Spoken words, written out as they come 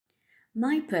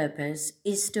My purpose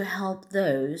is to help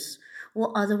those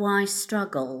who otherwise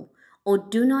struggle or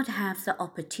do not have the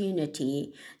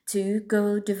opportunity to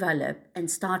go develop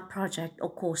and start project or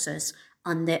courses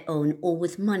on their own or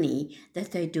with money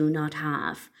that they do not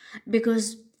have.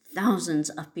 Because thousands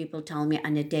of people tell me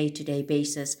on a day-to-day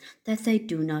basis that they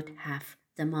do not have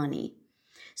the money.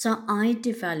 So I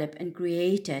developed and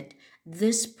created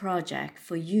this project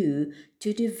for you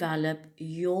to develop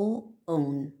your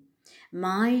own.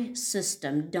 My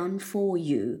system done for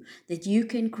you that you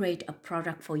can create a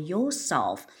product for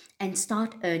yourself and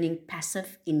start earning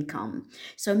passive income.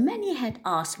 So many had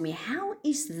asked me, how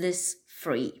is this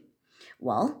free?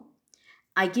 Well,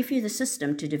 I give you the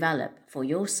system to develop for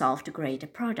yourself to create a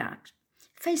product.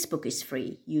 Facebook is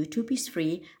free, YouTube is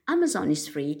free, Amazon is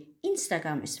free,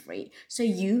 Instagram is free. So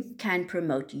you can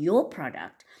promote your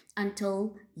product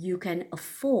until you can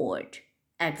afford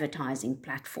advertising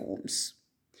platforms.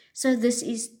 So this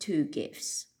is two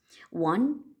gifts.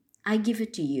 One, I give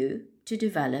it to you to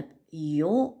develop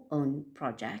your own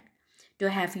project,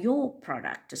 to have your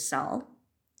product to sell.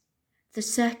 The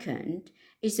second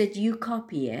is that you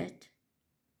copy it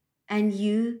and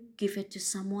you give it to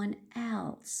someone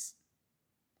else.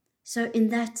 So, in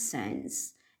that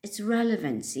sense, it's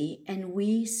relevancy, and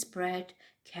we spread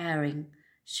caring,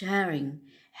 sharing,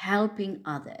 helping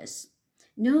others.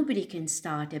 Nobody can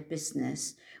start a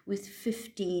business with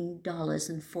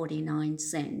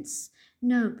 $15.49.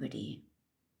 Nobody.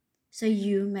 So,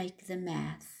 you make the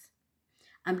math.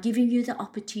 I'm giving you the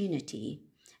opportunity.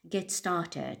 Get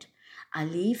started. I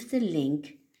leave the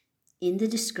link in the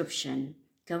description.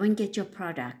 Go and get your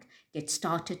product. Get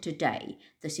started today.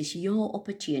 This is your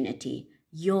opportunity,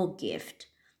 your gift.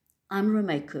 I'm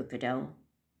Romay Cupido.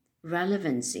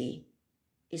 Relevancy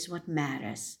is what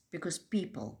matters because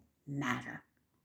people matter.